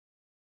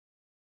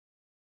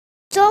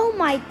So,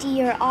 my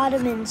dear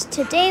Ottomans,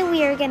 today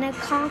we are gonna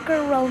conquer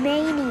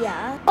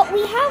Romania. But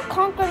we have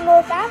conquered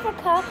North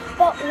Africa,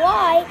 but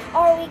why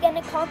are we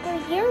gonna conquer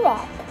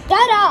Europe?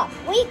 Shut up!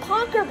 We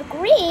conquered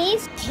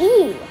Greece!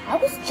 Gee, I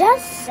was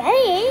just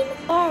saying.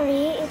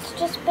 Sorry, it's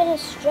just been a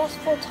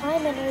stressful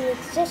time and we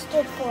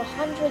existed for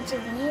hundreds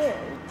of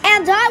years.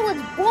 And I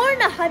was born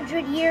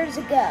 100 years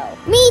ago.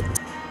 Me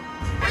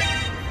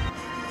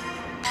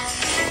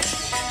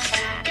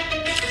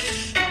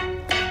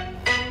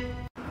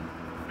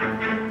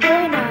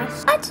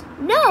What?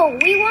 No,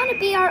 we want to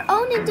be our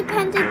own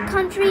independent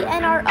country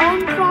and our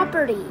own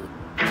property.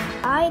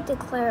 I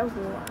declare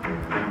war.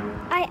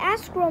 I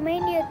asked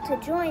Romania to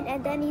join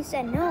and then he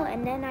said no,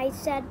 and then I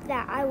said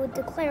that I would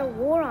declare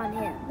war on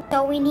him.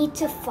 So we need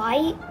to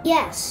fight?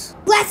 Yes.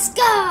 Let's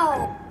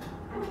go!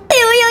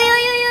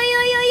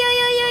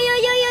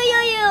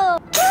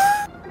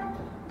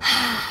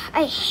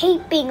 I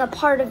hate being a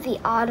part of the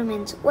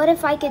Ottomans. What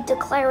if I could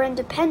declare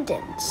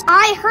independence?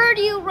 I heard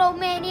you,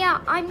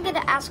 Romania. I'm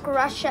gonna ask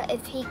Russia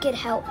if he could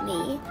help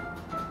me.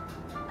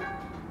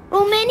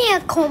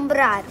 Romania,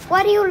 comrade,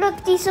 why do you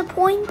look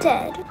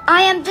disappointed?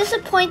 I am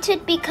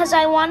disappointed because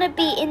I want to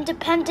be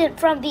independent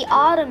from the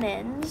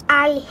Ottomans.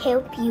 I'll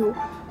help you.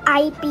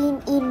 I've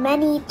been in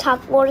many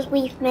tough wars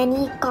with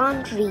many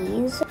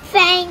countries.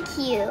 Thank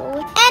you.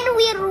 And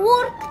we'll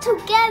work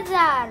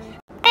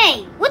together.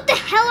 Hey, what the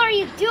hell are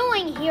you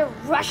doing here,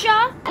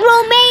 Russia?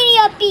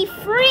 Romania, be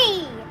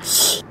free!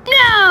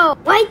 No!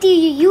 Why do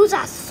you use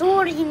a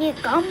sword in a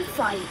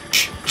gunfight?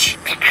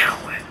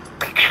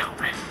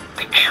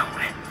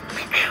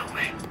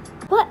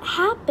 What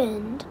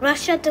happened?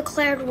 Russia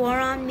declared war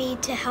on me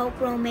to help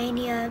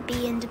Romania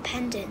be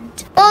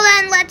independent. Well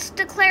then, let's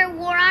declare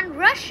war on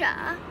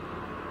Russia.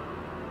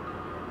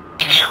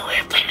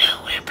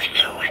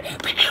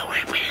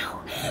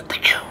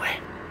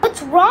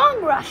 What's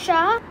wrong,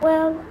 Russia?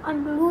 Well,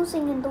 I'm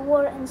losing in the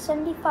war and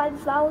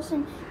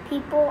 75,000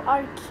 people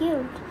are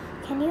killed.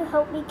 Can you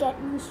help me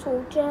get new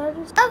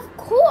soldiers? Of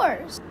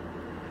course!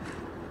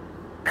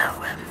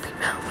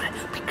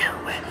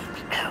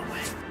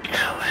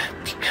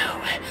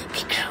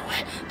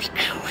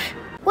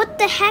 What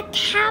the heck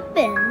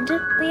happened?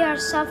 We are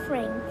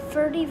suffering.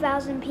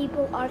 30,000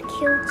 people are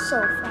killed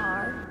so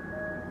far.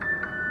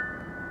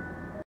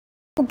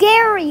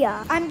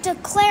 Bulgaria! I'm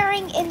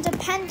declaring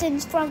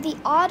independence from the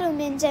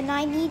Ottomans and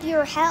I need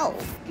your help.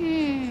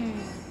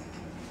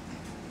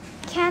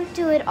 Can't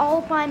do it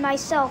all by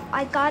myself.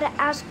 I gotta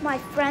ask my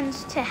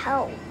friends to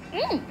help.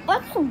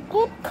 That's a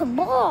good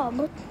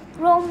kebab.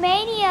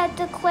 Romania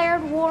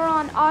declared war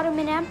on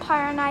Ottoman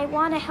Empire and I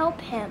want to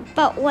help him.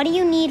 But what do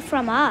you need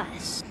from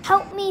us?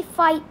 Help me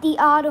fight the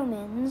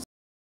Ottomans.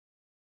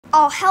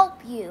 I'll help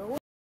you.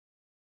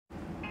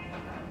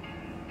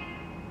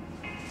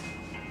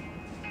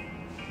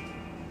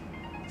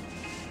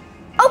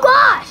 Oh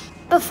gosh!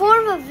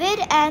 Before the vid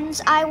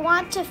ends, I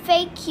want to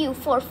thank you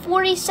for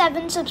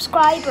 47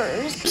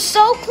 subscribers.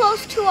 So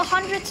close to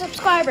 100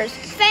 subscribers.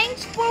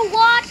 Thanks for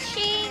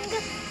watching!